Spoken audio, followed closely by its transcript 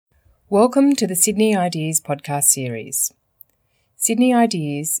Welcome to the Sydney Ideas podcast series. Sydney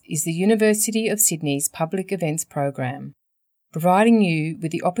Ideas is the University of Sydney's public events program, providing you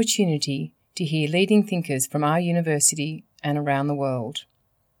with the opportunity to hear leading thinkers from our university and around the world.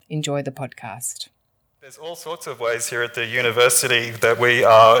 Enjoy the podcast. There's all sorts of ways here at the university that we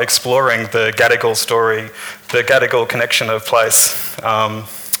are exploring the Gadigal story, the Gadigal connection of place.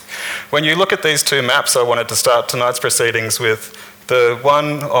 When you look at these two maps, I wanted to start tonight's proceedings with the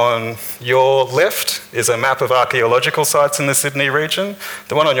one on your left is a map of archaeological sites in the Sydney region.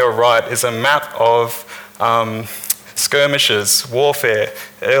 The one on your right is a map of skirmishes, warfare,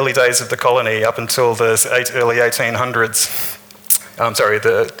 early days of the colony up until the early 1800s.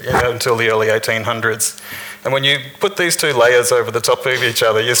 Until the early 1800s. And when you put these two layers over the top of each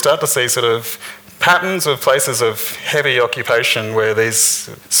other, you start to see sort of patterns of places of heavy occupation where these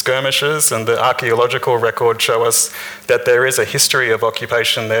skirmishes and the archaeological record show us that there is a history of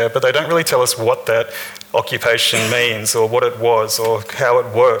occupation there, but they don't really tell us what that occupation means or what it was or how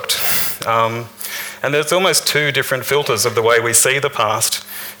it worked. And there's almost two different filters of the way we see the past.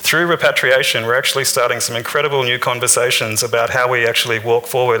 Through repatriation, we're actually starting some incredible new conversations about how we actually walk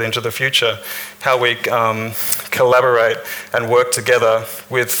forward into the future, how we collaborate and work together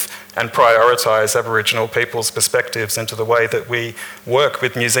with and prioritise Aboriginal people's perspectives into the way that we work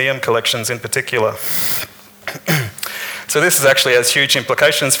with museum collections in particular. So this actually has huge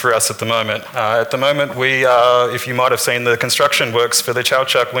implications for us at the moment. At the moment, we are, if you might have seen the construction works for the Chow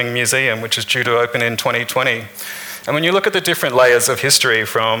Chuck Wing Museum, which is due to open in 2020. And when you look at the different layers of history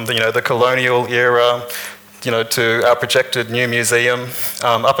from the colonial era, to our projected new museum,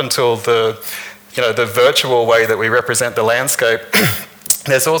 up until the virtual way that we represent the landscape,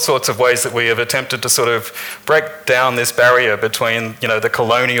 there's all sorts of ways that we have attempted to sort of break down this barrier between, the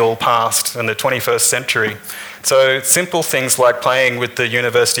colonial past and the 21st century. So simple things like playing with the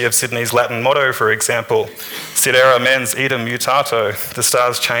University of Sydney's Latin motto, for example, Sidera mens idem mutato, the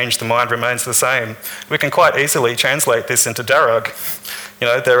stars change, the mind remains the same. We can quite easily translate this into Darug.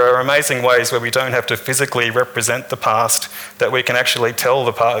 There are amazing ways where we don't have to physically represent the past, that we can actually tell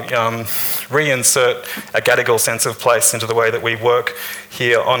the past, reinsert a Gadigal sense of place into the way that we work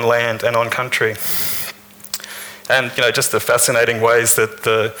here on land and on country. And just the fascinating ways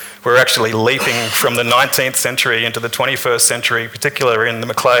that we're actually leaping from the 19th century into the 21st century, particularly in the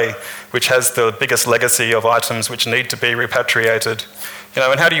Macleay, which has the biggest legacy of items which need to be repatriated.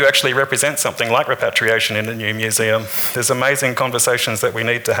 And how do you actually represent something like repatriation in a new museum? There's amazing conversations that we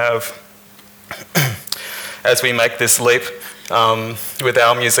need to have as we make this leap with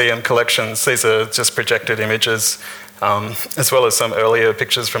our museum collections. These are just projected images, as well as some earlier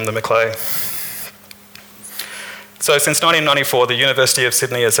pictures from the Macleay. So since 1994, the University of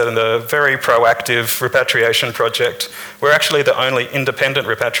Sydney has had a very proactive repatriation project. We're actually the only independent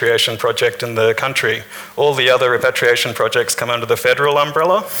repatriation project in the country. All the other repatriation projects come under the federal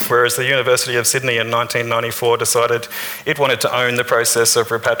umbrella, whereas the University of Sydney in 1994 decided it wanted to own the process of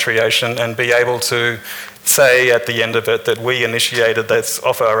repatriation and be able to say at the end of it that we initiated this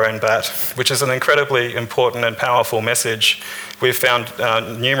off our own bat, which is an incredibly important and powerful message. We've found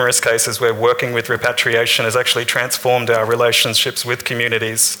numerous cases where working with repatriation has actually transformed our relationships with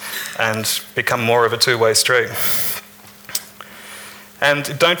communities and become more of a two-way street.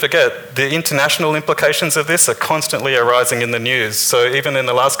 And don't forget, the international implications of this are constantly arising in the news. So even in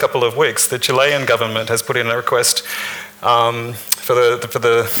the last couple of weeks, the Chilean government has put in a request for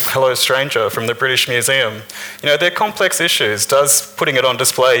the Hello Stranger from the British Museum. They're complex issues. Does putting it on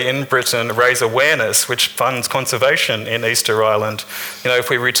display in Britain raise awareness which funds conservation in Easter Island?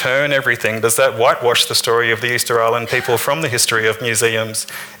 If we return everything, does that whitewash the story of the Easter Island people from the history of museums?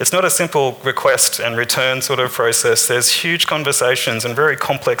 It's not a simple request and return sort of process. There's huge conversations and very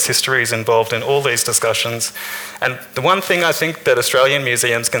complex histories involved in all these discussions. And the one thing I think that Australian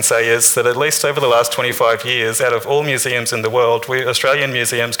museums can say is that at least over the last 25 years, out of all museums in the world, Australian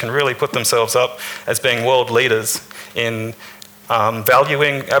museums can really put themselves up as being world leaders in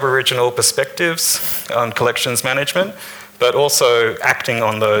valuing Aboriginal perspectives on collections management, but also acting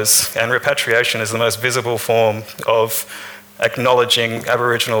on those. And repatriation is the most visible form of acknowledging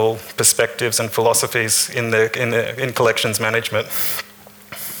Aboriginal perspectives and philosophies in collections management.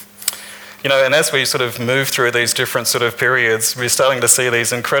 And as we sort of move through these different sort of periods, we're starting to see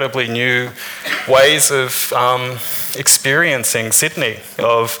these incredibly new ways of experiencing Sydney,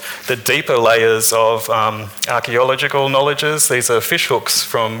 of the deeper layers of archaeological knowledges. These are fish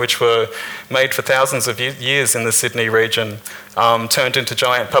hooks which were made for thousands of years in the Sydney region. turned into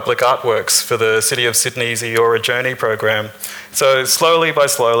giant public artworks for the City of Sydney's Eora Journey program. So slowly by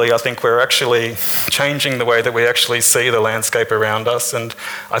slowly, I think we're actually changing the way that we actually see the landscape around us, and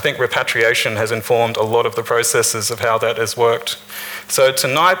I think repatriation has informed a lot of the processes of how that has worked. So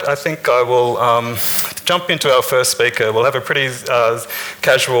tonight, I think I will jump into our first speaker. We'll have a pretty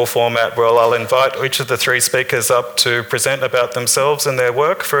casual format where I'll invite each of the three speakers up to present about themselves and their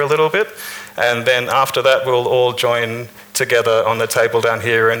work for a little bit, and then after that, we'll all join together on the table down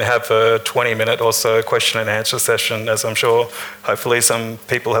here and have a 20-minute or so question and answer session, as I'm sure hopefully some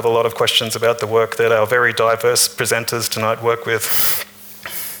people have a lot of questions about the work that our very diverse presenters tonight work with.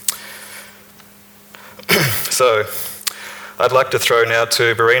 So I'd like to throw now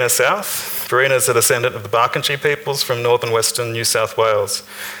to Barina South. Barina is a descendant of the Barkindji peoples from northern western New South Wales.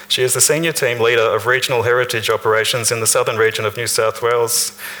 She is the senior team leader of regional heritage operations in the southern region of New South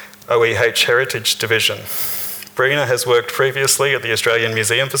Wales OEH Heritage Division. Barina has worked previously at the Australian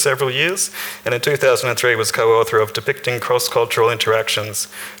Museum for several years, and in 2003 was co-author of Depicting Cross-Cultural Interactions,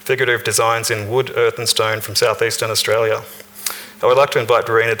 Figurative Designs in Wood, Earth and Stone from Southeastern Australia. I would like to invite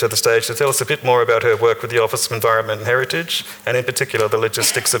Barina to the stage to tell us a bit more about her work with the Office of Environment and Heritage, and in particular the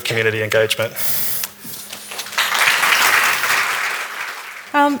logistics of community engagement.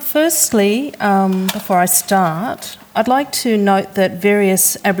 Firstly, before I start, I'd like to note that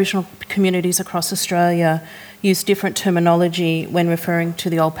various Aboriginal communities across Australia use different terminology when referring to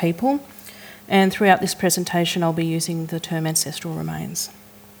the old people, and throughout this presentation I'll be using the term ancestral remains.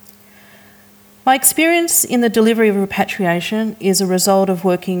 My experience in the delivery of repatriation is a result of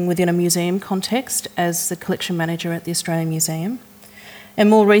working within a museum context as the collection manager at the Australian Museum, and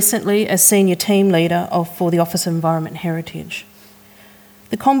more recently as senior team leader for the Office of Environment and Heritage.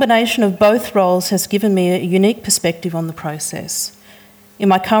 The combination of both roles has given me a unique perspective on the process. In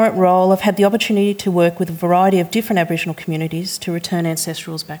my current role, I've had the opportunity to work with a variety of different Aboriginal communities to return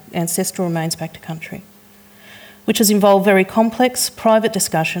ancestral remains back to country, which has involved very complex private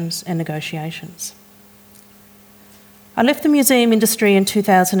discussions and negotiations. I left the museum industry in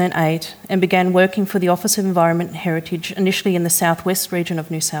 2008 and began working for the Office of Environment and Heritage, initially in the southwest region of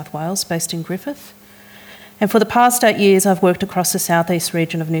New South Wales, based in Griffith. And for the past 8 years, I've worked across the southeast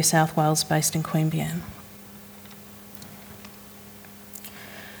region of New South Wales, based in Queanbeyan.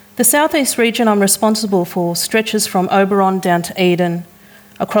 The southeast region I'm responsible for stretches from Oberon down to Eden,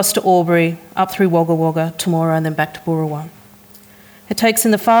 across to Albury, up through Wagga Wagga, Temora and then back to Burrawa. It takes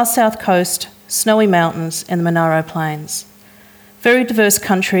in the far south coast, snowy mountains and the Monaro Plains. Very diverse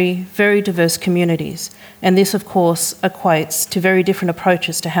country, very diverse communities, and this of course equates to very different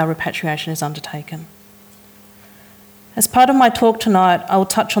approaches to how repatriation is undertaken. As part of my talk tonight, I will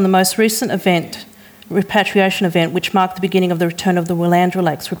touch on the most recent repatriation event, which marked the beginning of the return of the Willandra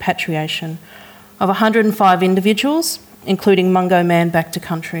Lakes repatriation of 105 individuals, including Mungo Man, back to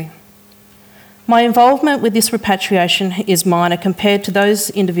country. My involvement with this repatriation is minor compared to those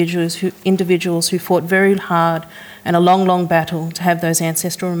individuals who fought very hard and a long battle to have those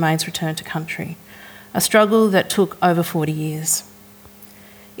ancestral remains returned to country, a struggle that took over 40 years.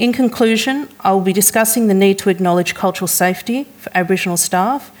 In conclusion, I will be discussing the need to acknowledge cultural safety for Aboriginal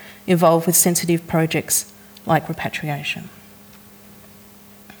staff involved with sensitive projects like repatriation.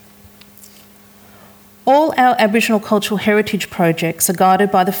 All our Aboriginal cultural heritage projects are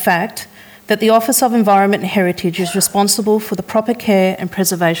guided by the fact that the Office of Environment and Heritage is responsible for the proper care and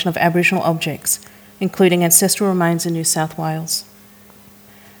preservation of Aboriginal objects, including ancestral remains in New South Wales.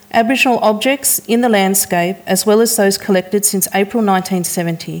 Aboriginal objects in the landscape, as well as those collected since April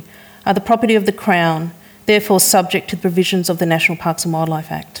 1970, are the property of the Crown, therefore subject to the provisions of the National Parks and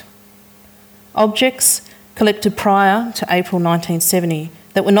Wildlife Act. Objects collected prior to April 1970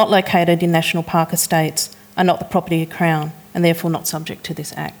 that were not located in national park estates are not the property of Crown and therefore not subject to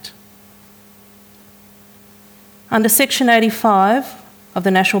this Act. Under Section 85 of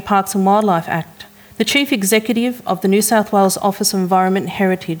the National Parks and Wildlife Act, the Chief Executive of the New South Wales Office of Environment and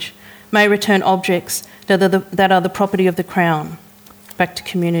Heritage may return objects that are the property of the Crown back to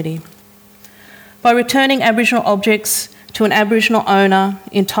community. By returning Aboriginal objects to an Aboriginal owner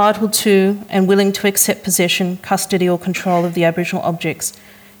entitled to and willing to accept possession, custody or control of the Aboriginal objects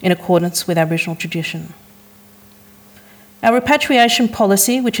in accordance with Aboriginal tradition. Our repatriation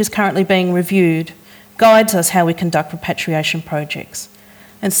policy, which is currently being reviewed, guides us how we conduct repatriation projects.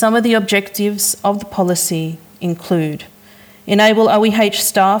 And some of the objectives of the policy include enable OEH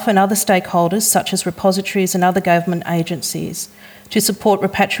staff and other stakeholders, such as repositories and other government agencies, to support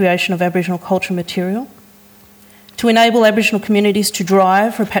repatriation of Aboriginal cultural material, to enable Aboriginal communities to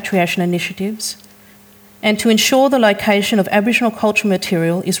drive repatriation initiatives, and to ensure the location of Aboriginal cultural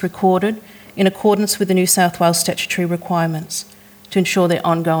material is recorded in accordance with the New South Wales statutory requirements to ensure their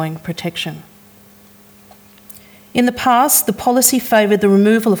ongoing protection. In the past, the policy favoured the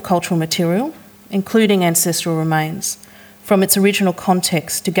removal of cultural material, including ancestral remains, from its original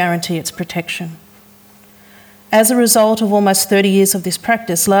context to guarantee its protection. As a result of almost 30 years of this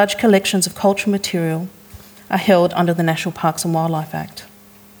practice, large collections of cultural material are held under the National Parks and Wildlife Act.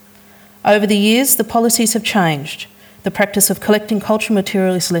 Over the years, the policies have changed. The practice of collecting cultural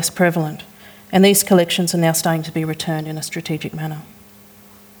material is less prevalent, and these collections are now starting to be returned in a strategic manner.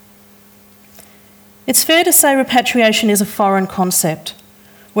 It's fair to say repatriation is a foreign concept,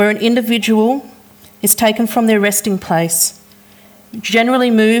 where an individual is taken from their resting place,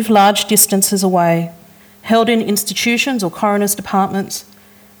 generally moved large distances away, held in institutions or coroner's departments,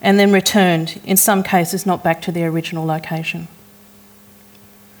 and then returned, in some cases not back to their original location.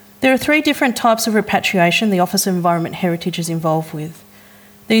 There are 3 different types of repatriation the Office of Environment Heritage is involved with.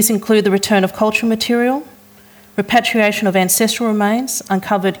 These include the return of cultural material, repatriation of ancestral remains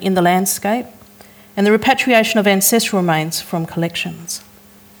uncovered in the landscape, and the repatriation of ancestral remains from collections.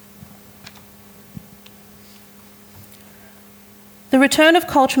 The return of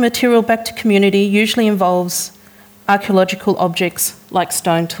cultural material back to community usually involves archaeological objects like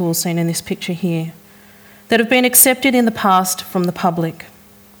stone tools seen in this picture here that have been accepted in the past from the public.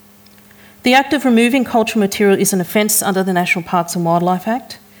 The act of removing cultural material is an offence under the National Parks and Wildlife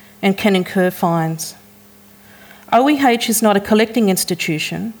Act and can incur fines. OEH is not a collecting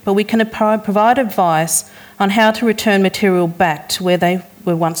institution, but we can provide advice on how to return material back to where they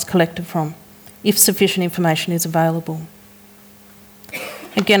were once collected from, if sufficient information is available.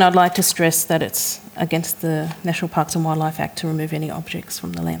 Again, I'd like to stress that it's against the National Parks and Wildlife Act to remove any objects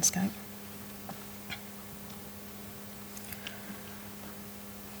from the landscape.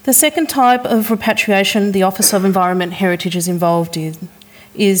 The second type of repatriation the Office of Environment Heritage is involved in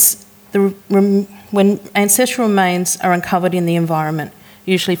is when ancestral remains are uncovered in the environment,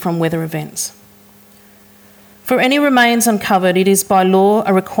 usually from weather events. For any remains uncovered, it is by law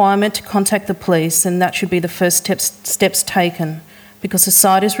a requirement to contact the police, and that should be the first steps taken, because the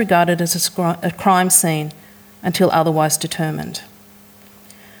site is regarded as a crime scene until otherwise determined.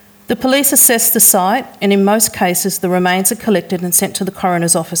 The police assess the site, and in most cases the remains are collected and sent to the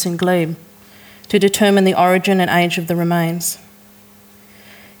coroner's office in Glebe to determine the origin and age of the remains.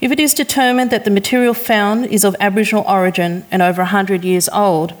 If it is determined that the material found is of Aboriginal origin and over 100 years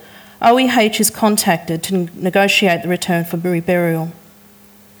old, OEH is contacted to negotiate the return for reburial.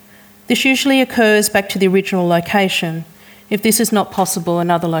 This usually occurs back to the original location. If this is not possible,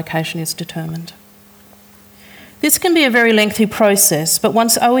 another location is determined. This can be a very lengthy process, but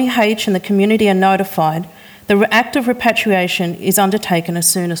once OEH and the community are notified, the act of repatriation is undertaken as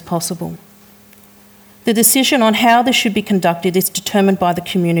soon as possible. The decision on how this should be conducted is determined by the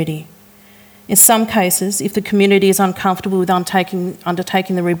community. In some cases, if the community is uncomfortable with undertaking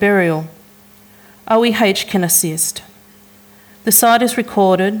the reburial, OEH can assist. The site is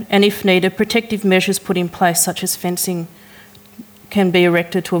recorded, and if needed, protective measures put in place, such as fencing, can be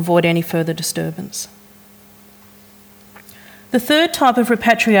erected to avoid any further disturbance. The third type of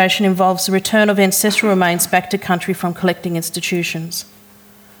repatriation involves the return of ancestral remains back to country from collecting institutions.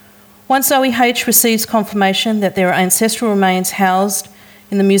 Once OEH receives confirmation that there are ancestral remains housed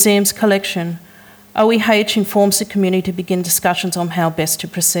in the museum's collection, OEH informs the community to begin discussions on how best to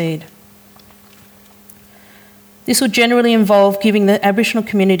proceed. This will generally involve giving the Aboriginal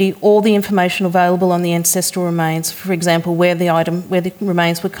community all the information available on the ancestral remains, for example, where the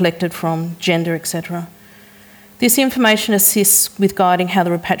remains were collected from, gender, etc. This information assists with guiding how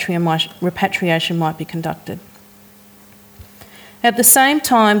the repatriation might be conducted. At the same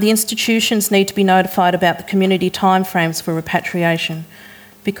time, the institutions need to be notified about the community timeframes for repatriation,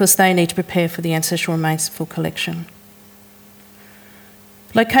 because they need to prepare for the ancestral remains for collection.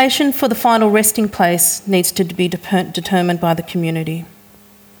 Location for the final resting place needs to be determined by the community.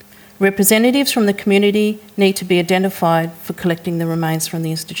 Representatives from the community need to be identified for collecting the remains from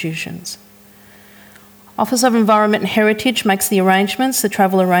the institutions. Office of Environment and Heritage makes the arrangements, the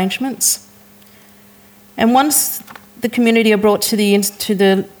travel arrangements. And once the community are brought to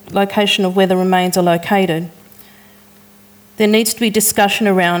the location of where the remains are located, there needs to be discussion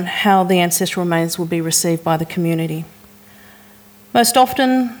around how the ancestral remains will be received by the community. Most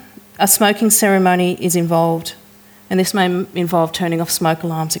often, a smoking ceremony is involved, and this may involve turning off smoke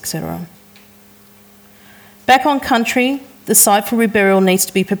alarms, etc. Back on country, the site for reburial needs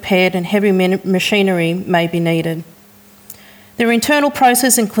to be prepared and heavy machinery may be needed. There are internal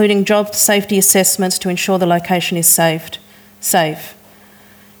processes including job safety assessments to ensure the location is safe.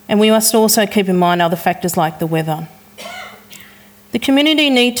 And we must also keep in mind other factors like the weather. The community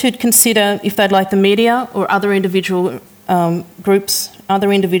need to consider if they'd like the media or other individuals and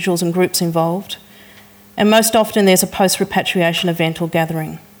groups involved, and most often there's a post-repatriation event or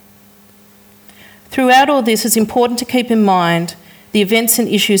gathering. Throughout all this, it's important to keep in mind the events and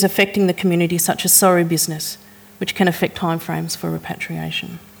issues affecting the community, such as sorry business, which can affect timeframes for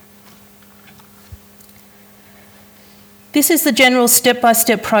repatriation. This is the general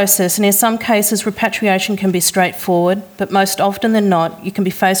step-by-step process, and in some cases repatriation can be straightforward, but most often than not you can be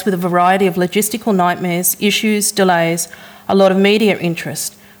faced with a variety of logistical nightmares, issues, delays, a lot of media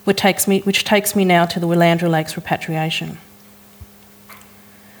interest, which takes me now to the Willandra Lakes repatriation.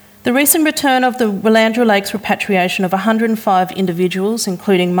 The recent return of the Willandra Lakes repatriation of 105 individuals,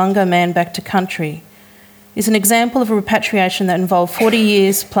 including Mungo Man, back to country, is an example of a repatriation that involved 40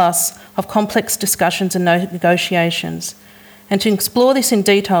 years plus of complex discussions and negotiations, and to explore this in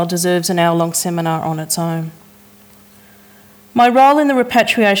detail deserves an hour-long seminar on its own. My role in the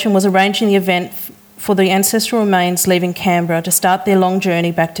repatriation was arranging the event for the ancestral remains leaving Canberra to start their long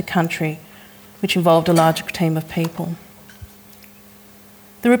journey back to country, which involved a larger team of people.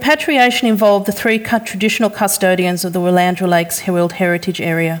 The repatriation involved the three traditional custodians of the Willandra Lakes World Heritage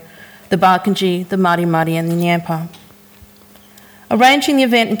Area, the Barkindji, the Muddy Muddy and the Nyampa. Arranging the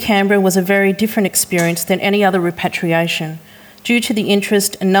event in Canberra was a very different experience than any other repatriation due to the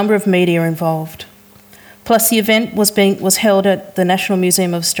interest and number of media involved. Plus the event was held at the National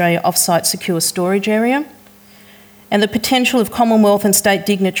Museum of Australia off-site secure storage area, and the potential of Commonwealth and state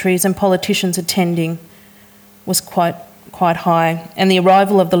dignitaries and politicians attending was quite high, and the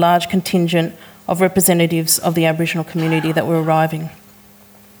arrival of the large contingent of representatives of the Aboriginal community that were arriving.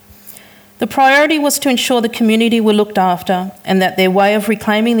 The priority was to ensure the community were looked after and that their way of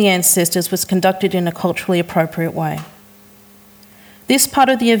reclaiming the ancestors was conducted in a culturally appropriate way. This part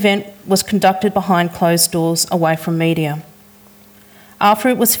of the event was conducted behind closed doors, away from media. After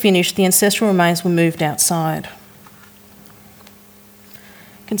it was finished, the ancestral remains were moved outside.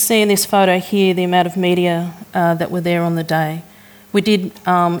 You can see in this photo here the amount of media that were there on the day. We did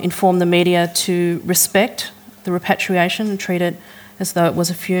inform the media to respect the repatriation and treat it as though it was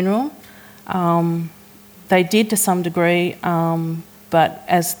a funeral. They did to some degree, but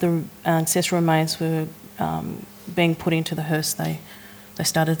as the ancestral remains were being put into the hearse, they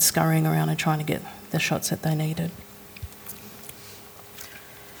started scurrying around and trying to get the shots that they needed.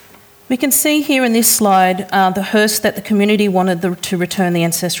 We can see here in this slide the hearse that the community wanted to return the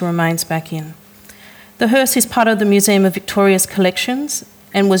ancestral remains back in. The hearse is part of the Museum of Victoria's collections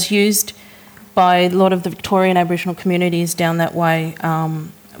and was used by a lot of the Victorian Aboriginal communities down that way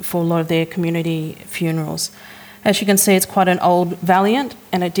for a lot of their community funerals. As you can see, it's quite an old Valiant,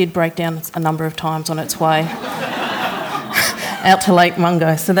 and it did break down a number of times on its way out to Lake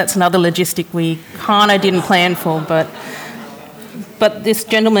Mungo. So that's another logistic we kind of didn't plan for. But this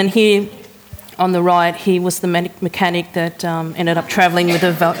gentleman here on the right, he was the mechanic that ended up travelling with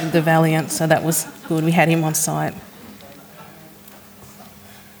the Valiant, so that was good. We had him on site.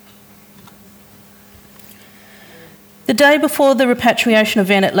 The day before the repatriation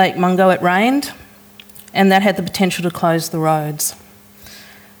event at Lake Mungo, it rained, and that had the potential to close the roads.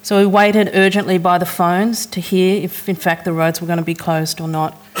 So we waited urgently by the phones to hear if, in fact, the roads were going to be closed or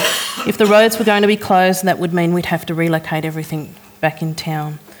not. If the roads were going to be closed, that would mean we'd have to relocate everything back in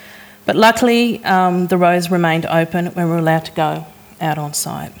town. But luckily, the roads remained open and we were allowed to go out on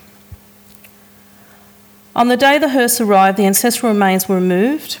site. On the day the hearse arrived, the ancestral remains were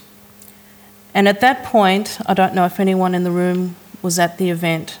removed. And at that point, I don't know if anyone in the room was at the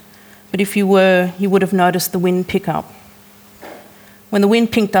event, but if you were, you would have noticed the wind pick up. When the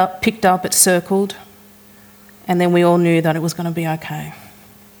wind picked up, it circled, and then we all knew that it was going to be okay.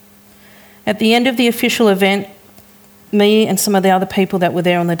 At the end of the official event, me and some of the other people that were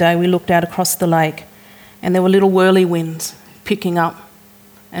there on the day, we looked out across the lake, and there were little whirly winds picking up.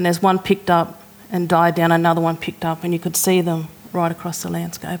 And as one picked up and died down, another one picked up, and you could see them right across the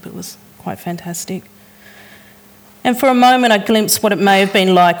landscape. It was quite fantastic. And for a moment I glimpsed what it may have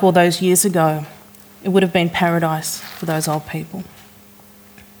been like all those years ago. It would have been paradise for those old people.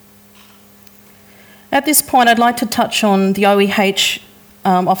 At this point I'd like to touch on the OEH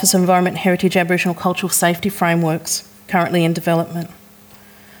Office of Environment and Heritage Aboriginal Cultural Safety Frameworks currently in development.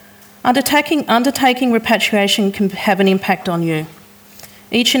 Undertaking repatriation can have an impact on you.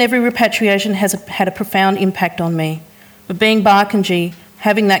 Each and every repatriation has had a profound impact on me, but being Barkindji,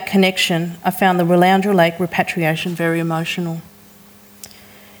 having that connection, I found the Willandra Lake repatriation very emotional.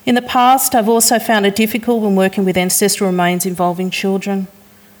 In the past, I've also found it difficult when working with ancestral remains involving children.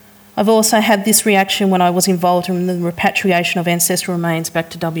 I've also had this reaction when I was involved in the repatriation of ancestral remains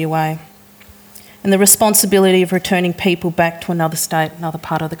back to WA. and the responsibility of returning people back to another state, another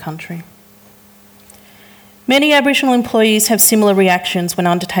part of the country. Many Aboriginal employees have similar reactions when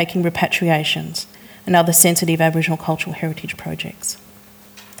undertaking repatriations and other sensitive Aboriginal cultural heritage projects.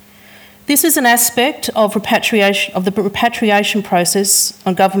 This is an aspect of the repatriation process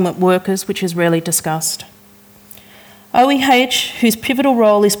on government workers which is rarely discussed. OEH, whose pivotal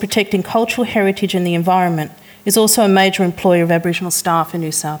role is protecting cultural heritage and the environment, is also a major employer of Aboriginal staff in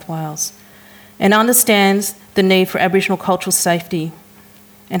New South Wales and understands the need for Aboriginal cultural safety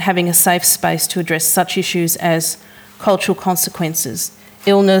and having a safe space to address such issues as cultural consequences,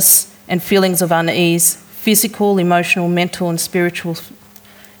 illness and feelings of unease, physical, emotional, mental and spiritual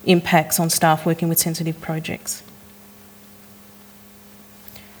impacts on staff working with sensitive projects.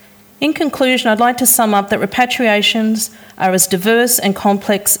 In conclusion, I'd like to sum up that repatriations are as diverse and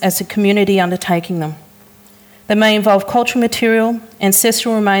complex as the community undertaking them. They may involve cultural material,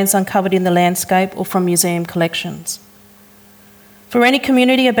 ancestral remains uncovered in the landscape or from museum collections. For any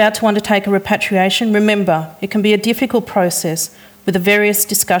community about to undertake a repatriation, remember it can be a difficult process with the various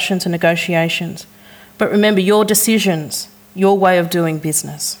discussions and negotiations. But remember your decisions, your way of doing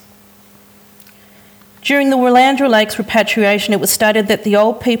business. During the Willandra Lakes repatriation, it was stated that the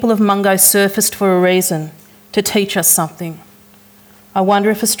old people of Mungo surfaced for a reason, to teach us something. I wonder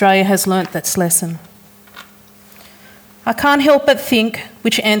if Australia has learnt that lesson. I can't help but think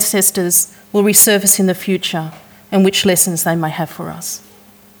which ancestors will resurface in the future and which lessons they may have for us.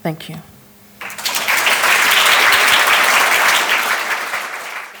 Thank you.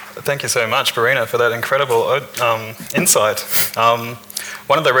 Thank you so much, Barina, for that incredible insight.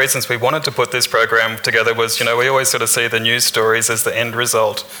 One of the reasons we wanted to put this program together was, we always sort of see the news stories as the end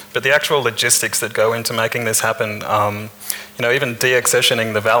result, but the actual logistics that go into making this happen, even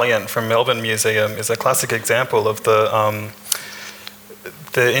deaccessioning the Valiant from Melbourne Museum is a classic example of the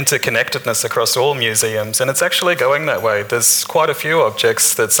interconnectedness across all museums, and it's actually going that way. There's quite a few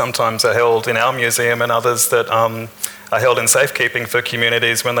objects that sometimes are held in our museum and others that are held in safekeeping for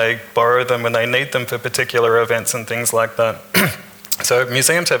communities when they borrow them, when they need them for particular events and things like that. So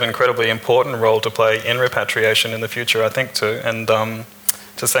museums have an incredibly important role to play in repatriation in the future, I think, too. And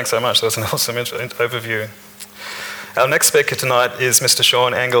just thanks so much. That was an awesome overview. Our next speaker tonight is Mr.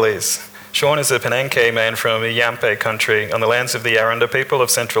 Sean Angeles. Sean is a Penangke man from Yampe country on the lands of the Aranda people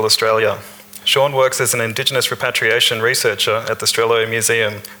of Central Australia. Sean works as an Indigenous repatriation researcher at the Strello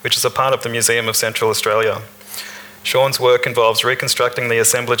Museum, which is a part of the Museum of Central Australia. Sean's work involves reconstructing the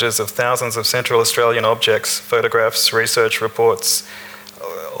assemblages of thousands of Central Australian objects, photographs, research reports,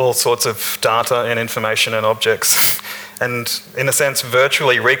 all sorts of data and information and objects, and in a sense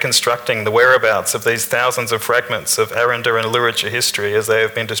virtually reconstructing the whereabouts of these thousands of fragments of Aranda and Luritja history as they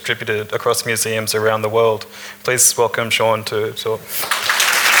have been distributed across museums around the world. Please welcome Sean to talk.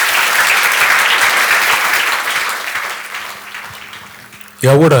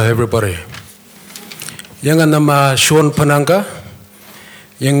 Yawuda, everybody. Yang nama Sean Pananga,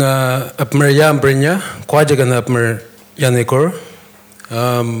 yang apmer yam brinya, kwajagan apmer yanikor,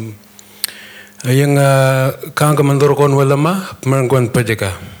 yang kanga mandorkon walama, apmer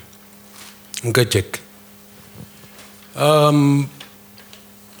pajaka, ngajek.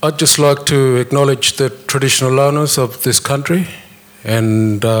 I'd just like to acknowledge the traditional owners of this country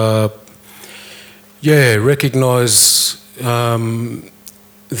and recognise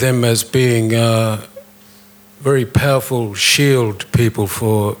them as being very powerful shield people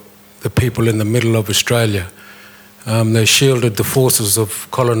for the people in the middle of Australia. They shielded the forces of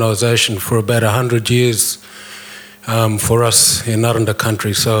colonisation for about 100 years for us in Aranda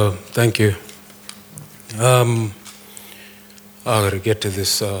country, so thank you. I've got to get to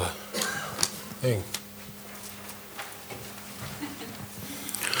this thing.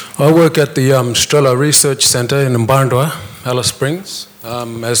 I work at the Strello Research Centre in Mbarndwa, Alice Springs,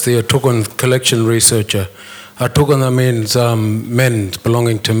 as the Atugun collection researcher. Atugun means men,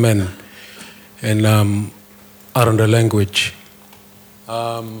 belonging to men, in Aranda language.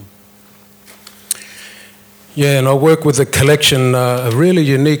 And I work with a collection, a really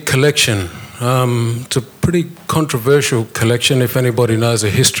unique collection. It's a pretty controversial collection, if anybody knows the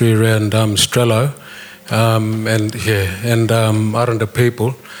history around Strello and Aranda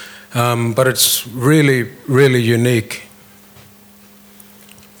people. But it's really, really unique.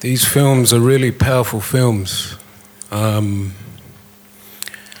 These films are really powerful films. And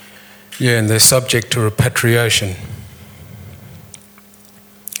they're subject to repatriation.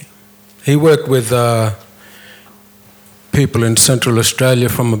 He worked with people in Central Australia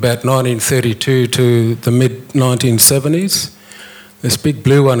from about 1932 to the mid-1970s. This big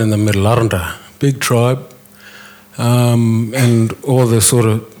blue one in the middle, Aranda, big tribe. and all the sort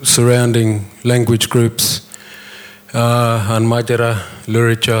of surrounding language groups, Anmajara,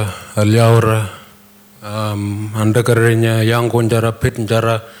 Luricha, Alyaura, Andakarinya, Yangonjara,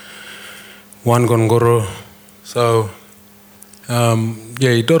 Pitnjara, Wangongoro. So,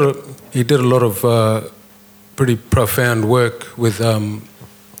 yeah, he did a lot of pretty profound work with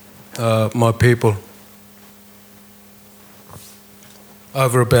my people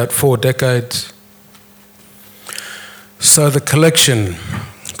over about 4 decades. So the collection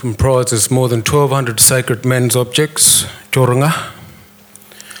comprises more than 1,200 sacred men's objects, choranga,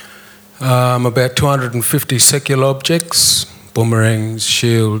 about 250 secular objects, boomerangs,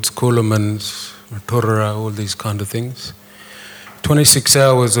 shields, kulamans, torara, all these kind of things. 26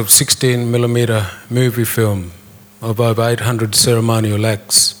 hours of 16mm movie film of over 800 ceremonial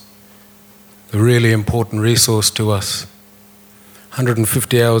acts, a really important resource to us.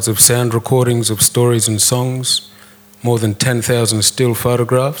 150 hours of sound recordings of stories and songs, more than 10,000 still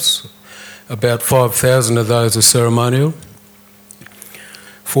photographs, about 5,000 of those are ceremonial.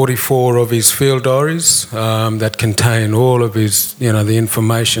 44 of his field diaries that contain all of his, the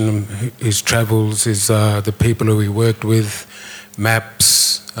information, his travels, the people who he worked with,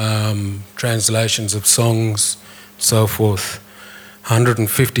 maps, translations of songs, so forth.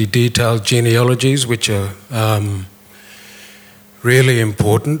 150 detailed genealogies, which are really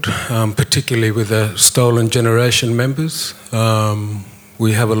important, particularly with the stolen generation members.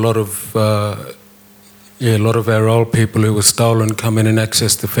 We have a lot of our old people who were stolen come in and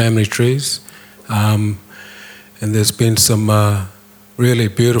access the family trees, and there's been some really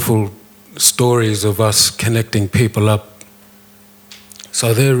beautiful stories of us connecting people up.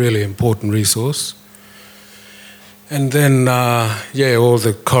 So they're a really important resource. And then, all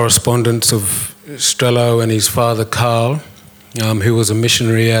the correspondence of Strello and his father Carl, who was a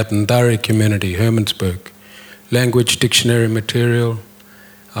missionary out in Dari community, Hermansburg. Language dictionary material,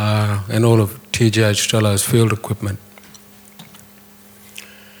 and all of T.J. Strello's field equipment.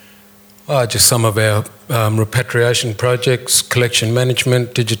 Just some of our repatriation projects, collection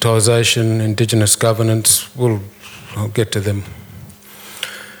management, digitisation, Indigenous governance. I'll get to them.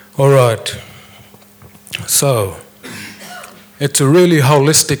 All right. So, it's a really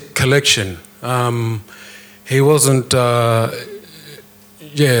holistic collection. He wasn't, like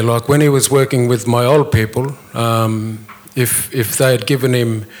when he was working with my old people, if they had given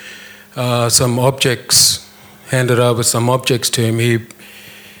him some objects, handed over some objects to him, he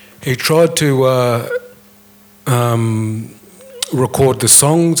tried to record the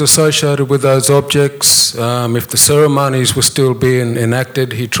songs associated with those objects. If the ceremonies were still being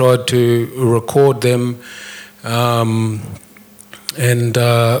enacted, he tried to record them and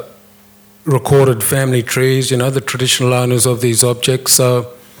recorded family trees, the traditional owners of these objects.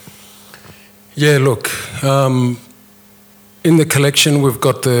 So, in the collection we've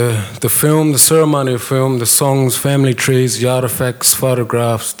got the film, the ceremonial film, the songs, family trees, the artefacts,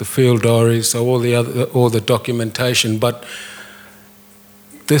 photographs, the field diaries, so all the documentation. But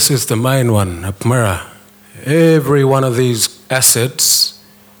this is the main one, Apmara. Every one of these assets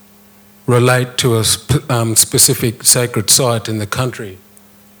relate to a specific sacred site in the country.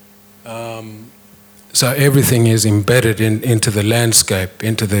 So everything is embedded into the landscape,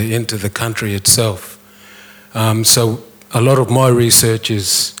 into the country itself. So a lot of my research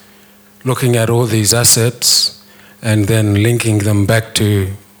is looking at all these assets and then linking them back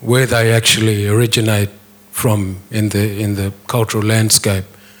to where they actually originate from in the cultural landscape.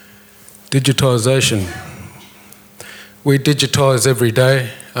 Digitisation. We digitise every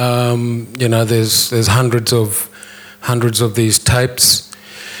day. There's hundreds of these tapes.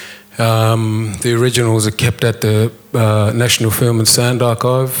 The originals are kept at the National Film and Sound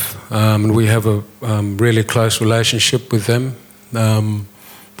Archive, and we have a really close relationship with them.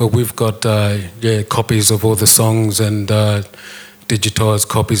 But we've got copies of all the songs and digitised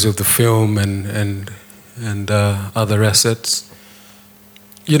copies of the film and other assets.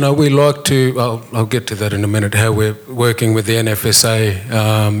 We like to, I'll get to that in a minute, how we're working with the NFSA.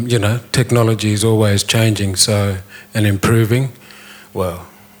 Technology is always changing and improving. Well,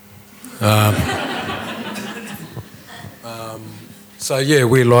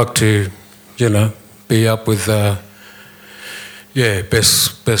 we like to, be up with,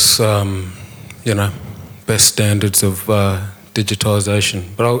 best standards of digitisation.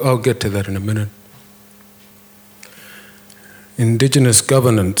 But I'll get to that in a minute. Indigenous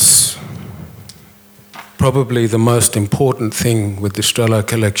governance, probably the most important thing with the Strello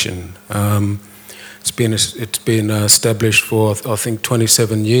collection. It's been established for I think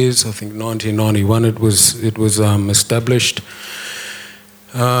 27 years. I think 1991 it was established.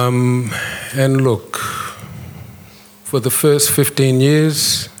 And look, for the first 15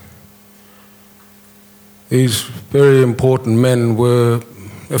 years, these very important men were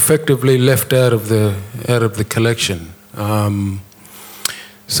effectively left out of the collection.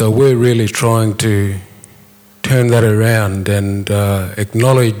 So we're really trying to turn that around and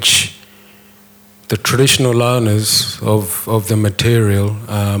acknowledge the traditional owners of the material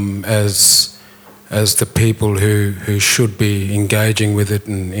as the people who should be engaging with it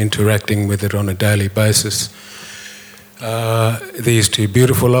and interacting with it on a daily basis. These two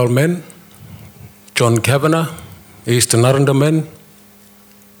beautiful old men, John Kavanagh, Eastern Aranda men,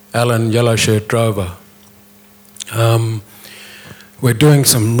 Alan Yellowshirt Drover. We're doing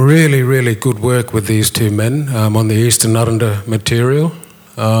some really, really good work with these two men on the Eastern Aranda material.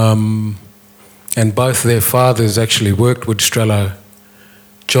 And both their fathers actually worked with Strello.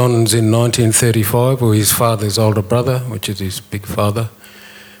 John's in 1935, or his father's older brother, which is his big father,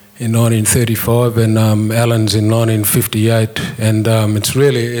 in 1935, and Alan's in 1958. And it's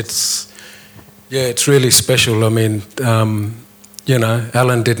really special. I mean,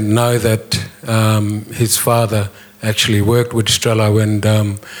 Alan didn't know that his father actually worked with Strello, and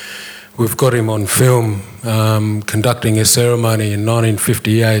we've got him on film conducting a ceremony in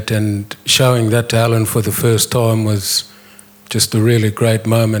 1958, and showing that to Alan for the first time was just a really great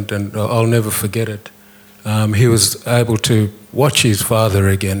moment, and I'll never forget it. He was able to watch his father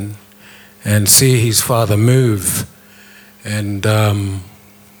again and see his father move, and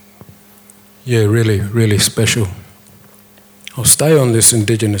really, really special. I'll stay on this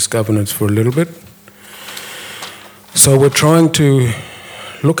Indigenous governance for a little bit. So we're trying to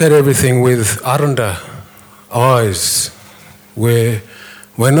look at everything with Aranda eyes. We're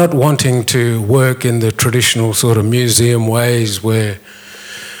not wanting to work in the traditional sort of museum ways where,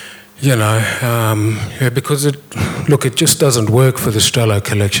 because it just doesn't work for the Strello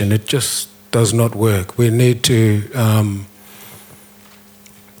collection. It just does not work. We need to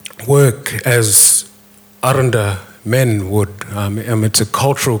work as Aranda men would. It's a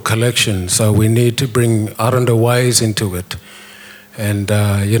cultural collection, so we need to bring Aranda ways into it. And,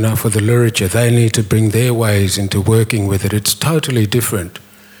 for the literature, they need to bring their ways into working with it. It's totally different.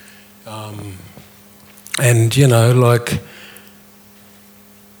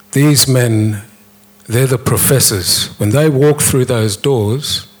 These men, they're the professors. When they walk through those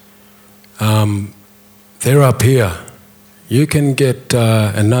doors, they're up here. You can get,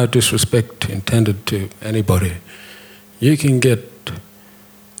 and no disrespect intended to anybody, you can get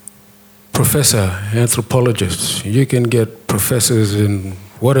professor, anthropologists, you can get professors in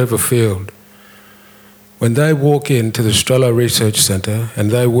whatever field. When they walk into the Strello Research Centre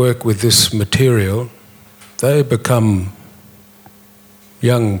and they work with this material, they become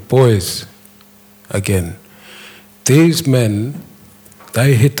young boys again. These men,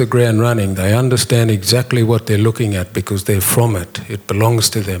 they hit the ground running. They understand exactly what they're looking at because they're from it. It belongs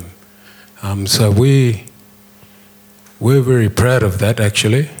to them. So we're very proud of that,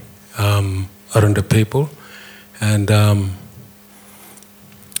 actually, Aranda people. And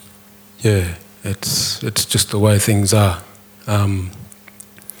it's just the way things are.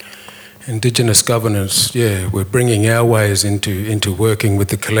 Indigenous governance, we're bringing our ways into working with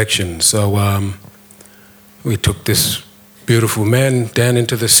the collection. So we took this beautiful man down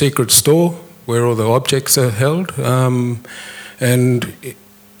into the secret store where all the objects are held, and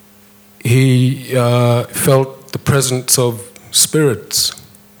he felt the presence of spirits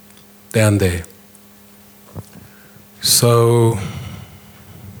down there. So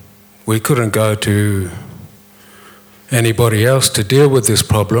we couldn't go to anybody else to deal with this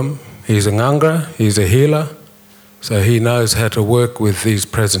problem. He's a Ngangara, he's a healer, so he knows how to work with these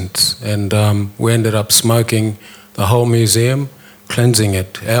presents. And we ended up smoking the whole museum, cleansing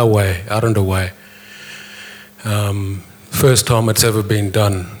it our way, Aranda way. First time it's ever been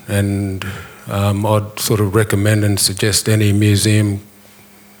done, and I'd sort of recommend and suggest any museum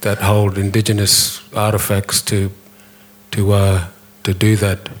that hold Indigenous artefacts to do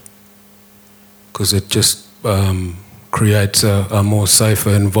that, because it just creates a more safer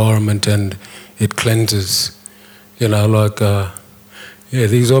environment, and it cleanses.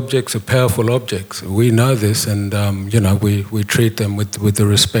 These objects are powerful objects. We know this, and we treat them with the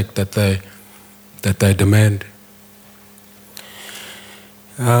respect that they demand.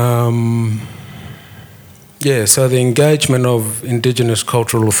 So the engagement of Indigenous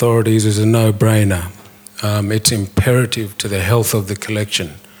cultural authorities is a no-brainer. It's imperative to the health of the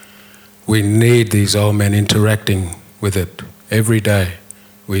collection. We need these old men interacting with it every day.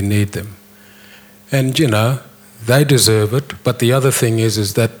 We need them. And, they deserve it, but the other thing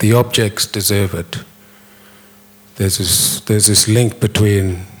is that the objects deserve it. There's this link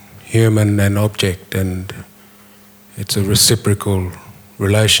between human and object, and It's a reciprocal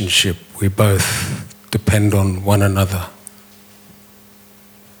relationship. We both depend on one another.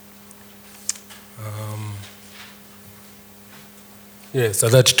 So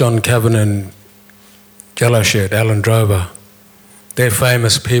that's John Cavan and Galashed, Alan Drover. They're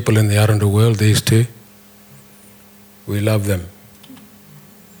famous people in the Aranda world, these two. We love them.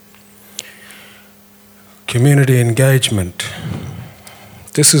 Community engagement.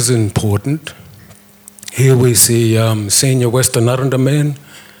 This is important. Here we see senior Western Aranda man,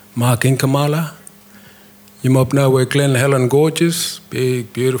 Mark Inkamala. You might know where Glen Helen Gorge is,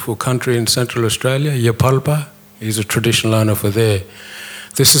 big, beautiful country in Central Australia, Yapalpa. He's a traditional owner for there.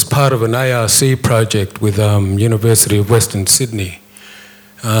 This is part of an ARC project with University of Western Sydney.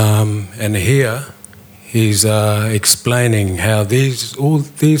 And here he's explaining how these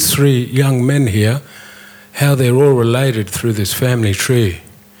three young men here, how they're all related through this family tree,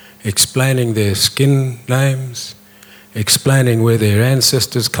 explaining their skin names, explaining where their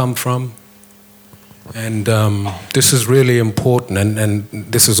ancestors come from. And this is really important, and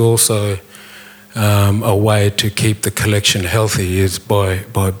this is also a way to keep the collection healthy, is by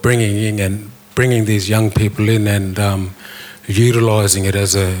bringing these young people in and utilising it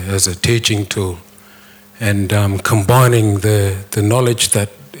as a teaching tool, and combining the knowledge that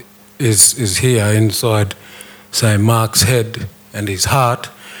is here inside, say, Mark's head and his heart,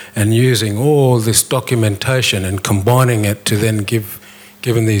 and using all this documentation and combining it to then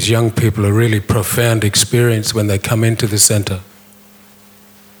giving these young people a really profound experience when they come into the centre.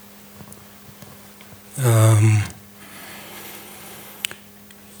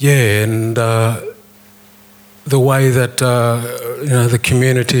 And the way that the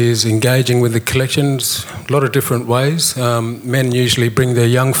community is engaging with the collections, a lot of different ways. Men usually bring their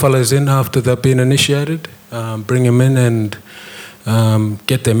young fellows in after they've been initiated, bring them in and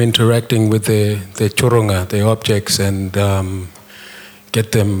get them interacting with their churunga, their objects, and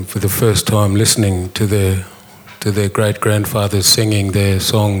get them for the first time listening to their great-grandfathers singing their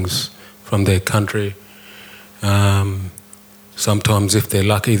songs from their country. Sometimes, if they're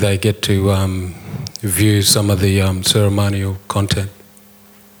lucky, they get to view some of the ceremonial content.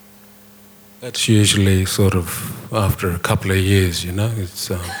 That's usually sort of after a couple of years, it's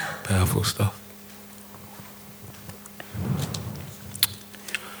powerful stuff.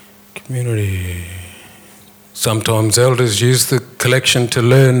 Community. Sometimes elders use the collection to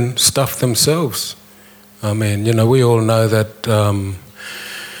learn stuff themselves. I mean, we all know that,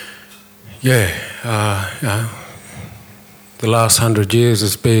 the last 100 years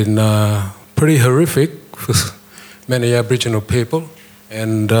has been pretty horrific for many Aboriginal people,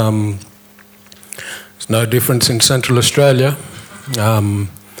 and there's no difference in Central Australia.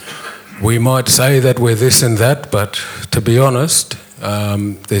 We might say that we're this and that, but to be honest,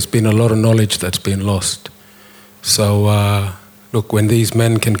 there's been a lot of knowledge that's been lost. So, look, when these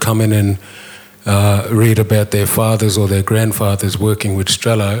men can come in and read about their fathers or their grandfathers working with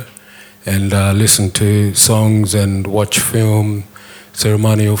Strello, and listen to songs and watch film,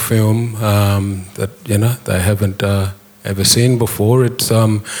 ceremonial film that they haven't ever seen before, it's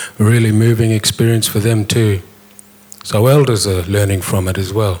a really moving experience for them too. So elders are learning from it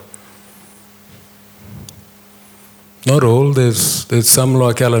as well. Not all. There's some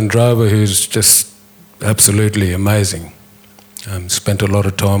like Alan Drover who's just absolutely amazing. Spent a lot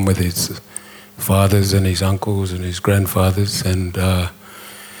of time with his fathers and his uncles and his grandfathers, and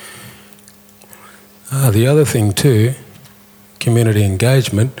the other thing too, community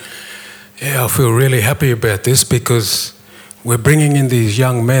engagement. I feel really happy about this because we're bringing in these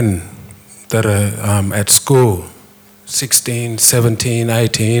young men that are at school, 16, 17,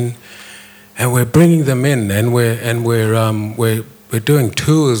 18, and we're bringing them in, and we're doing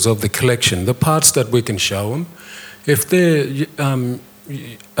tours of the collection, the parts that we can show them. If they're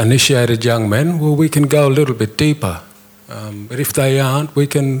initiated young men, well, we can go a little bit deeper. But if they aren't,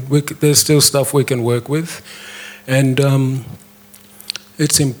 there's still stuff we can work with. And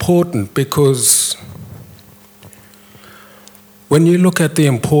it's important because when you look at the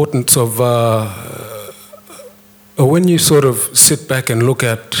importance of, or when you sort of sit back and look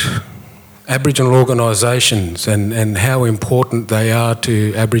at Aboriginal organisations and how important they are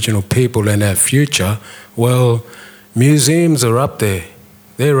to Aboriginal people and our future, well, museums are up there.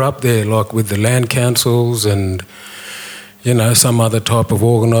 They're up there, like with the land councils and some other type of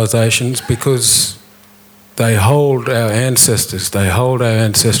organisations, because they hold our ancestors, they hold our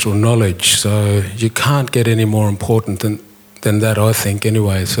ancestral knowledge. So you can't get any more important than that, I think,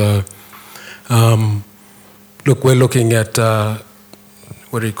 anyway. So, look, we're looking at,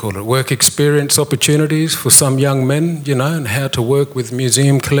 work experience opportunities for some young men, and how to work with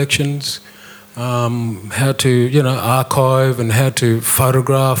museum collections. how to, archive and how to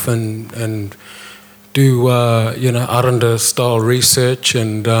photograph and do, Aranda-style research.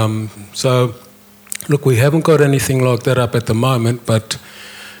 And so, look, we haven't got anything like that up at the moment, but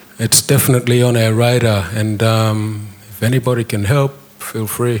it's definitely on our radar. And if anybody can help, feel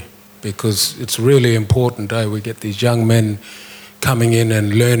free, because it's really important, we get these young men coming in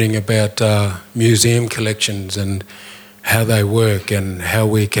and learning about museum collections and how they work and how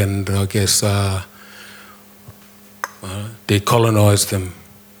we can, I guess, decolonise them.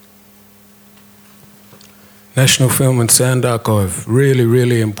 National Film and Sound Archive, really,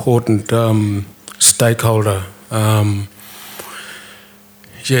 really important stakeholder.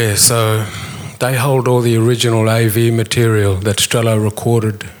 So they hold all the original AV material that Strello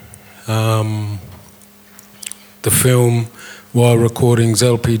recorded. The film, wire recordings,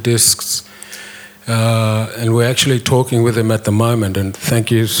 LP discs, and we're actually talking with them at the moment, and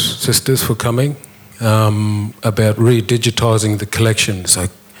thank you, sisters, for coming, about re-digitising the collection, so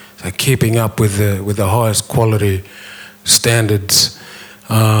keeping up with the highest quality standards.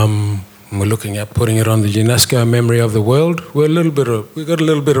 We're looking at putting it on the UNESCO Memory of the World. We've got a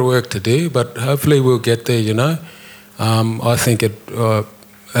little bit of work to do, but hopefully we'll get there. I think it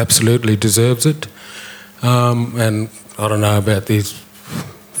absolutely deserves it. And I don't know about these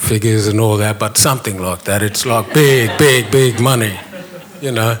figures and all that, but something like that. It's like big money,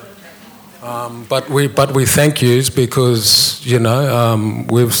 But we thank yous because,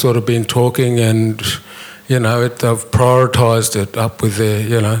 we've sort of been talking and, they've prioritised it up with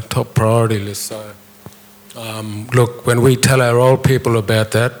their, top priority list. So, look, when we tell our old people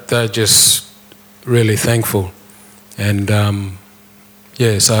about that, they're just really thankful. And,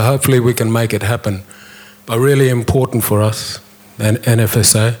 so hopefully we can make it happen. But really important for us, and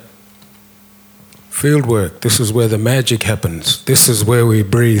NFSA, fieldwork. This is where the magic happens. This is where we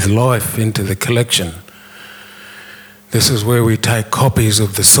breathe life into the collection. This is where we take copies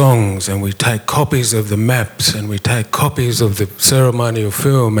of the songs, and we take copies of the maps, and we take copies of the ceremonial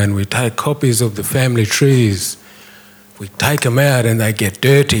film, and we take copies of the family trees. We take them out and they get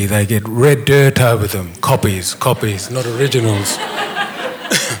dirty. They get red dirt over them. Copies, not originals.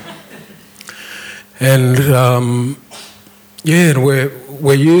 And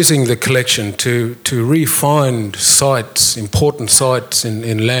we're using the collection to re-find sites, important sites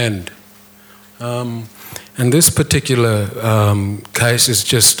in land. And this particular case is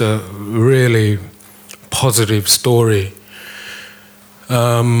just a really positive story.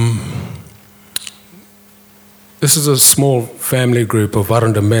 This is a small family group of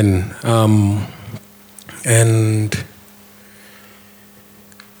Aranda men, and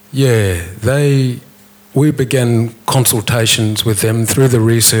we began consultations with them. Through the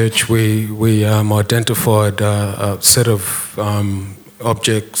research, we identified a set of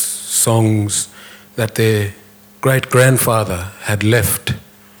objects, songs that their great-grandfather had left.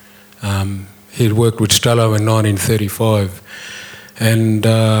 He'd worked with Strello in 1935. And,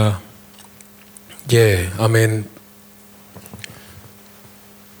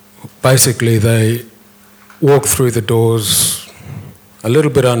 basically they walked through the doors a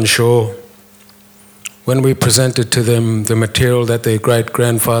little bit unsure. When we presented to them the material that their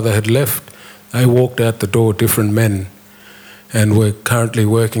great-grandfather had left, they walked out the door, different men. And we're currently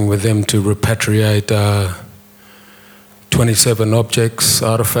working with them to repatriate 27 objects,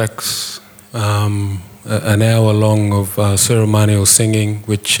 artefacts, an hour long of ceremonial singing,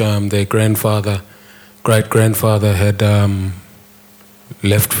 which their great-grandfather had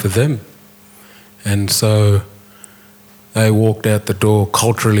left for them. And so they walked out the door,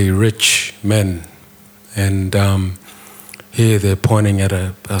 culturally rich men. And here they're pointing at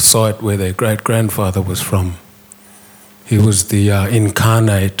a site where their great-grandfather was from. He was the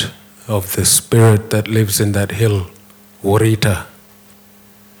incarnate of the spirit that lives in that hill, Warita.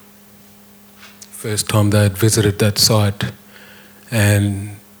 First time they had visited that site.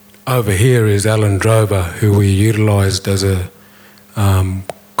 And over here is Alan Drover, who we utilised as a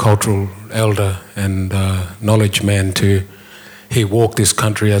cultural elder and knowledge man to. He walked this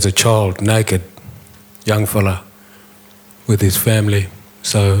country as a child, naked, young fella, with his family.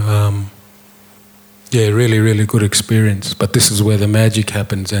 So, really, really good experience. But this is where the magic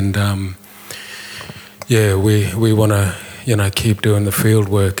happens, and we want to, keep doing the field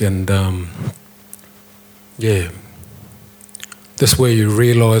work, and this is where you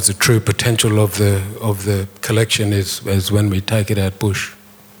realise the true potential of the collection is when we take it out bush.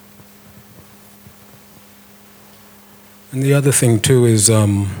 And the other thing too is,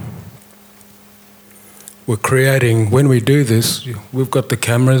 we're creating, when we do this, we've got the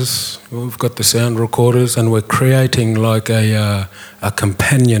cameras, we've got the sound recorders, and we're creating like a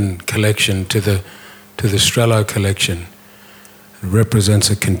companion collection to the Strello collection. It represents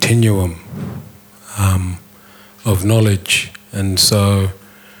a continuum of knowledge. And so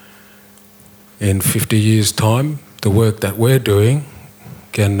in 50 years' time, the work that we're doing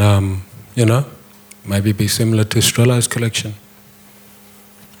can, maybe be similar to Strello's collection.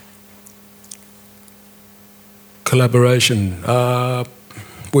 Collaboration.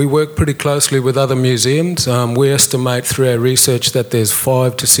 We work pretty closely with other museums. We estimate through our research that there's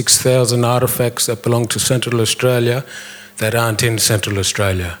 5,000 to 6,000 artefacts that belong to Central Australia that aren't in Central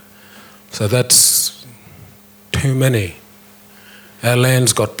Australia. So that's too many. Our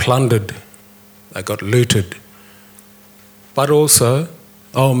lands got plundered, they got looted. But also,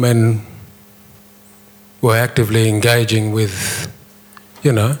 old men were actively engaging with,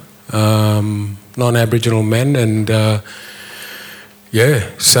 non-Aboriginal men and,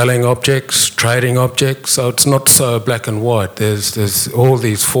 selling objects, trading objects. So it's not so black and white. There's all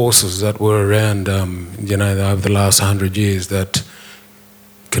these forces that were around, over the last 100 years that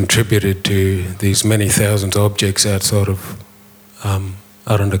contributed to these many thousands of objects outside of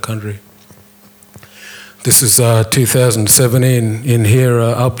out in the country. This is 2017. In here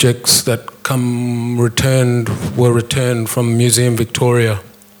are objects that were returned from Museum Victoria.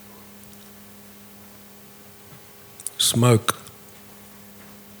 Smoke.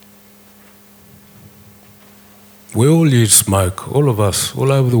 We all use smoke, all of us,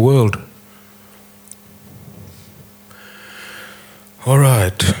 all over the world. All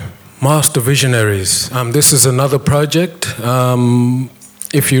right, Master Visionaries. This is another project.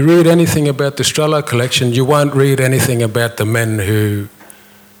 If you read anything about the Strello collection, you won't read anything about the men who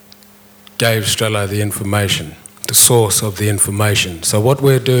gave Strello the information, the source of the information. So what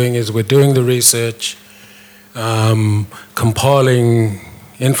we're doing is we're doing the research, compiling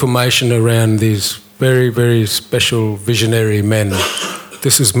information around these very, very special visionary men.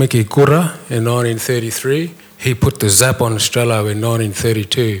 This is Mickey Kura in 1933. He put the zap on Strello in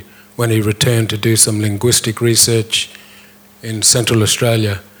 1932 when he returned to do some linguistic research in Central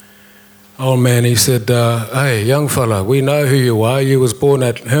Australia. Old man, he said, hey, young fella, we know who you are. You was born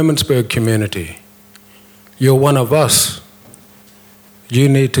at Hermansburg community. You're one of us. You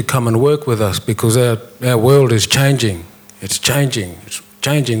need to come and work with us because our world is changing. It's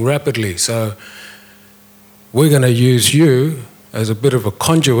changing rapidly. So we're going to use you as a bit of a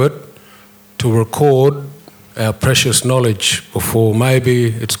conduit to record our precious knowledge before maybe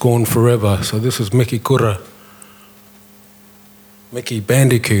it's gone forever. So this is Mickey Kura. Mickey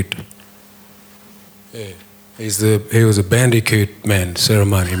Bandicoot. Yeah, he was a bandicoot man,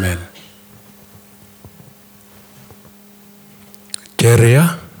 ceremony man.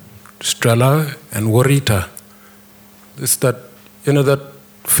 Keria, Strello, and Warita. This that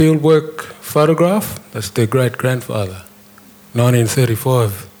fieldwork photograph. That's their great grandfather,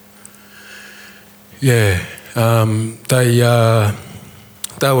 1935. Yeah, they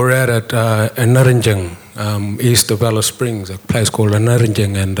were out at Narinjang, east of Alice Springs, a place called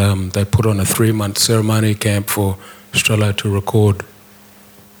Narinjang, and they put on a 3-month ceremony camp for Strello to record.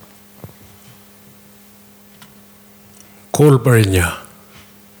 Kolbarinya.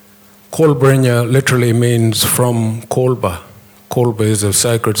 Kolbarinya literally means from Kolba. Kolba is a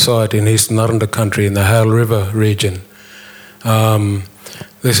sacred site in East Narrandera country in the Hale River region.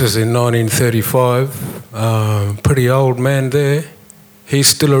 This is in 1935. Pretty old man there. He's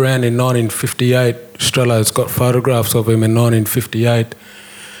still around in 1958. Strello's got photographs of him in 1958.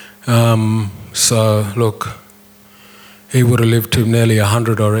 So, look, he would have lived to nearly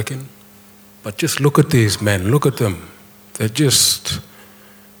 100, I reckon. But just look at these men. Look at them.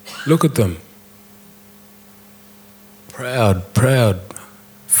 Look at them. Proud,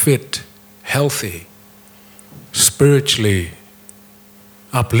 fit, healthy, spiritually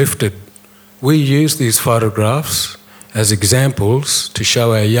uplifted. We use these photographs as examples to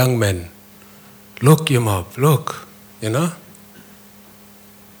show our young men. Look, you mob, look, Dick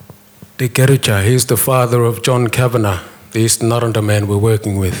Ericha, he's the father of John Kavanagh, the East Narrandera man we're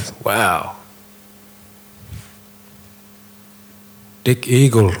working with. Wow. Dick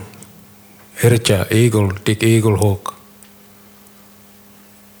Eagle, Ericha, Eagle, Dick Eagle Hawk.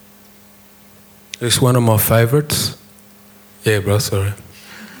 This is one of my favourites. Yeah, bro, sorry.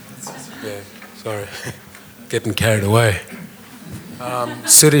 Yeah, sorry. Getting carried away.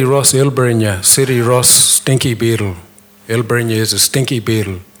 Siri Ross Ilbarinya, Siri Ross Stinky Beetle. Ilbarinya is a stinky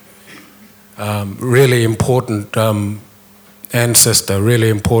beetle. Really important ancestor, really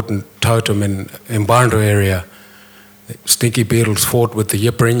important totem in Barndra area. Stinky beetles fought with the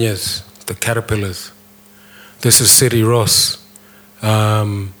Yiparinyas, the caterpillars. This is Sidi Ross,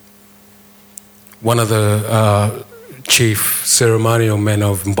 one of the chief ceremonial men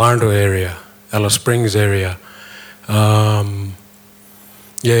of Mbarndo area, Alice Springs area. And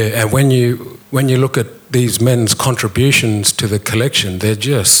when you look at these men's contributions to the collection, they're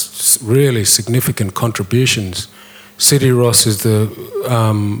just really significant contributions. Sidi Ross is the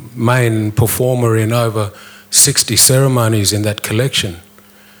main performer in over 60 ceremonies in that collection,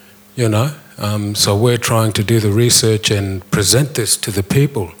 you know. So we're trying to do the research and present this to the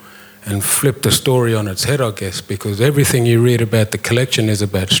people and flip the story on its head, I guess, because everything you read about the collection is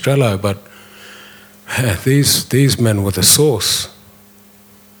about Strello, but these men were the source.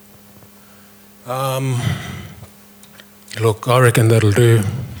 Look, I reckon that'll do.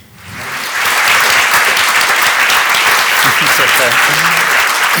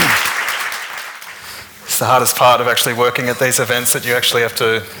 It's the hardest part of actually working at these events, that you actually have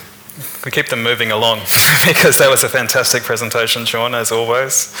to keep them moving along because that was a fantastic presentation, Sean, as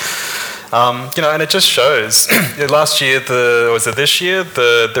always. And it just shows. Last year, the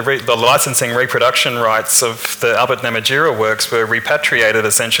licensing reproduction rights of the Albert Namatjira works were repatriated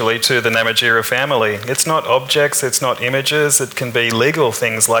essentially to the Namatjira family. It's not objects, it's not images, it can be legal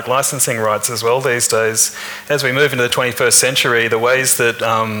things like licensing rights as well these days. As we move into the 21st century, the ways that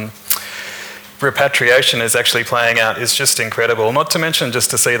repatriation is actually playing out is just incredible. Not to mention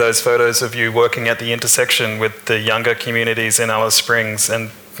just to see those photos of you working at the intersection with the younger communities in Alice Springs, and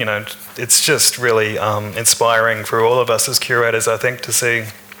it's just really inspiring for all of us as curators, I think, to see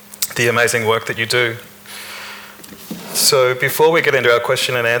the amazing work that you do. So before we get into our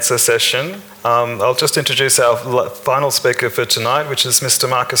question and answer session, I'll just introduce our final speaker for tonight, which is Mr.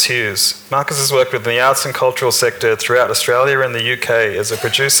 Marcus Hughes. Marcus has worked within the arts and cultural sector throughout Australia and the UK as a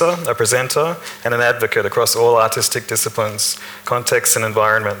producer, a presenter, and an advocate across all artistic disciplines, contexts and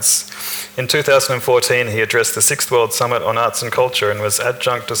environments. In 2014, he addressed the 6th World Summit on Arts and Culture and was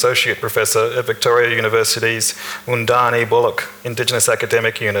Adjunct Associate Professor at Victoria University's Undani Bullock Indigenous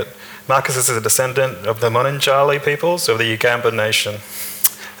Academic Unit. Marcus is a descendant of the Moninjali peoples of the Ugamba Nation.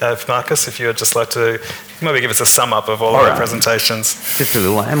 Marcus, if you would just like to maybe give us a sum up of all of our presentations. Just a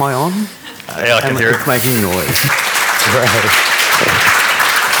little. Am I on? Yeah, I can hear it. It's making noise. Great.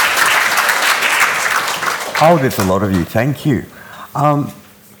 Oh, there's a lot of you. Thank you.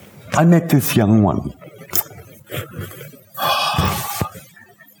 I met this young one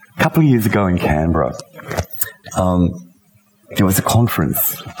a couple of years ago in Canberra. There was a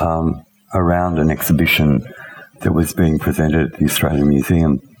conference around an exhibition that was being presented at the Australian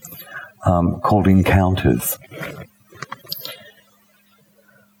Museum called Encounters.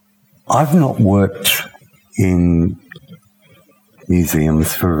 I've not worked in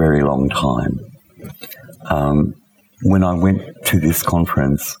museums for a very long time. When I went to this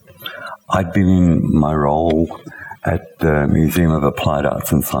conference, I'd been in my role at the Museum of Applied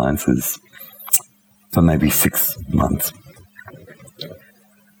Arts and Sciences for maybe 6 months.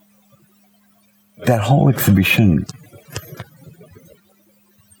 That whole exhibition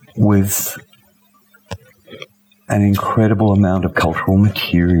was an incredible amount of cultural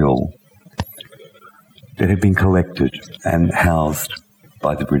material that had been collected and housed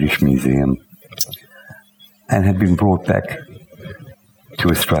by the British Museum and had been brought back to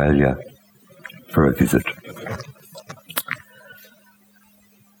Australia for a visit.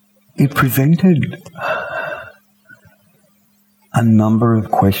 It presented a number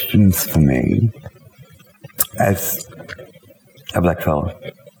of questions for me as a black fella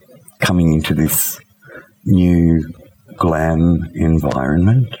coming into this new glam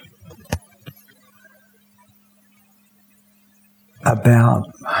environment about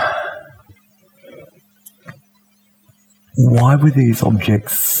why were these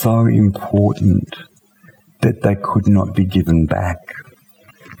objects so important that they could not be given back?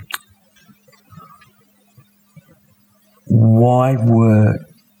 Why were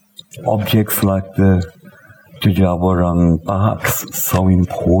objects like the Jajawarang barks so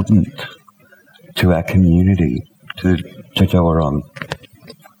important to our community, to the Jajawarang?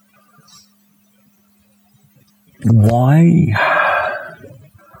 Why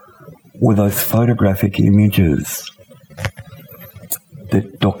were those photographic images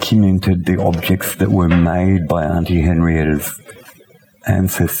that documented the objects that were made by Auntie Henrietta's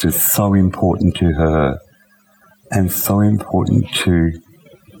ancestors so important to her and so important to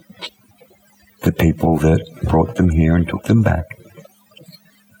the people that brought them here and took them back?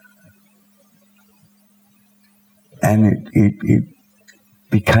 And it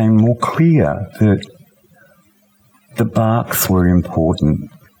became more clear that the barks were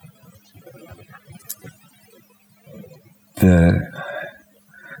important.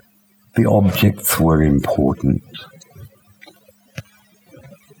 the objects were important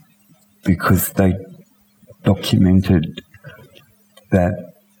because they documented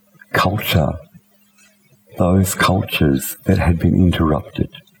that culture, those cultures that had been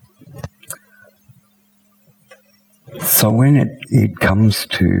interrupted. So when it comes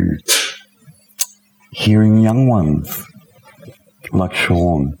to hearing young ones like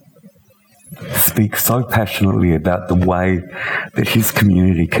Sean speak so passionately about the way that his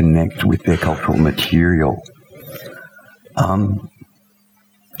community connect with their cultural material,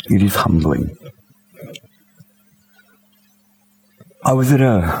 it is humbling. I was at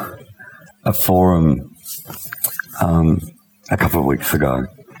a forum a couple of weeks ago,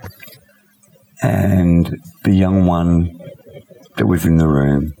 and the young one that was in the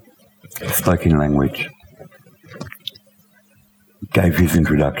room spoke in language, gave his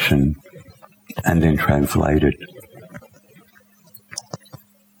introduction, and then translated.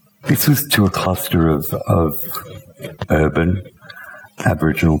 This was to a cluster of urban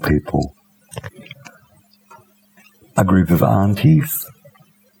Aboriginal people, a group of aunties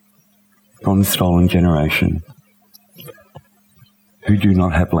from the stolen generation who do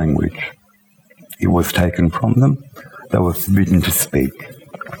not have language. It was taken from them. They were forbidden to speak.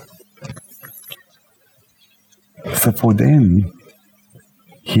 So for them,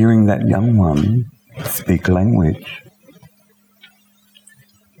 hearing that young one speak language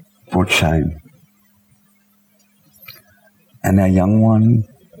brought shame. And our young one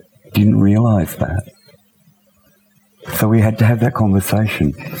didn't realise that. So we had to have that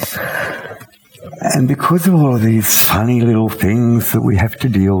conversation. And because of all of these funny little things that we have to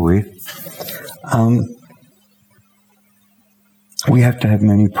deal with, we have to have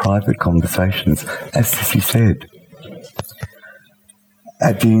many private conversations, as Sissy said.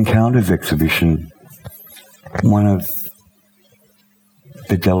 At the Encounters exhibition, one of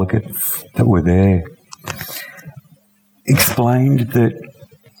the delegates that were there explained that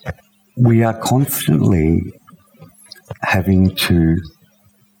we are constantly having to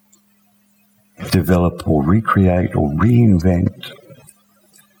develop or recreate or reinvent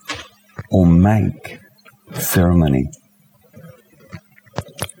or make ceremony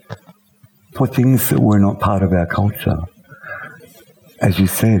for things that were not part of our culture. As you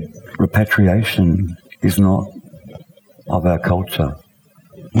said, repatriation is not of our culture.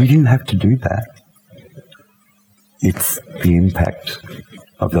 We didn't have to do that. It's the impact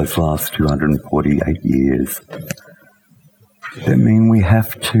of those last 248 years that mean we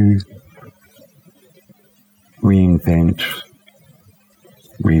have to reinvent,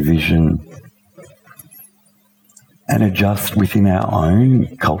 revision, and adjust within our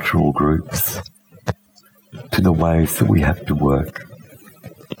own cultural groups to the ways that we have to work.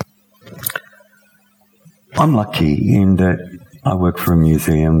 I'm lucky in that I work for a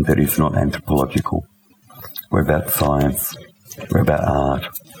museum that is not anthropological. We're about science. We're about art.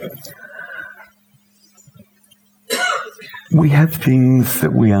 We have things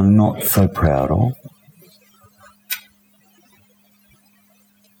that we are not so proud of,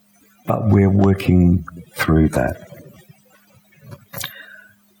 but we're working through that.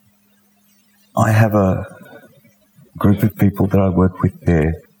 I have a group of people that I work with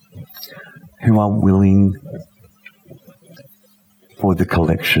there who are willing for the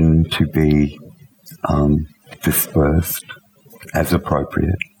collection to be dispersed as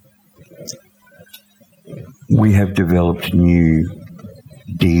appropriate. We have developed new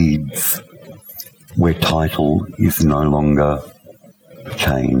deeds where title is no longer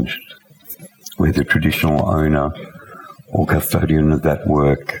changed, where the traditional owner or custodian of that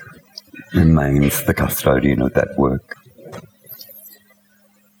work remains the custodian of that work.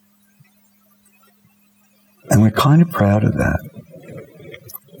 And we're kind of proud of that.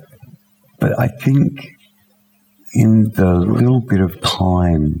 But I think in the little bit of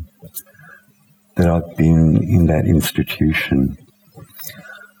time that I've been in that institution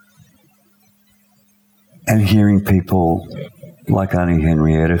and hearing people like Auntie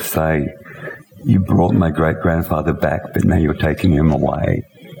Henrietta say, "You brought my great-grandfather back, but now you're taking him away."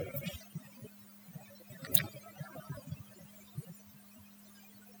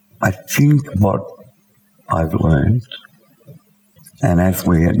 I think what I've learned, and as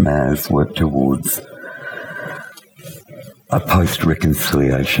we at MAS work towards a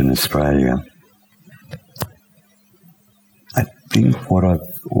post-reconciliation Australia, I think what I've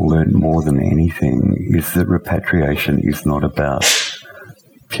learned more than anything is that repatriation is not about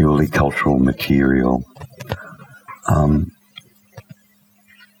purely cultural material.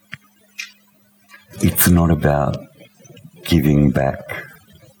 It's not about giving back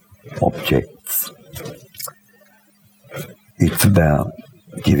objects. It's about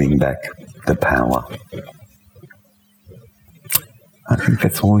giving back the power. I think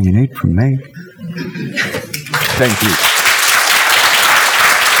that's all you need from me. Thank you.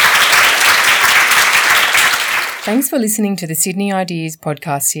 Thanks for listening to the Sydney Ideas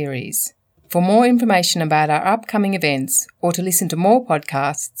podcast series. For more information about our upcoming events or to listen to more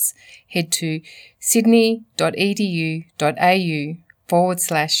podcasts, head to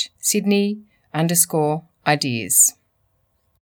sydney.edu.au/Sydney_ideas.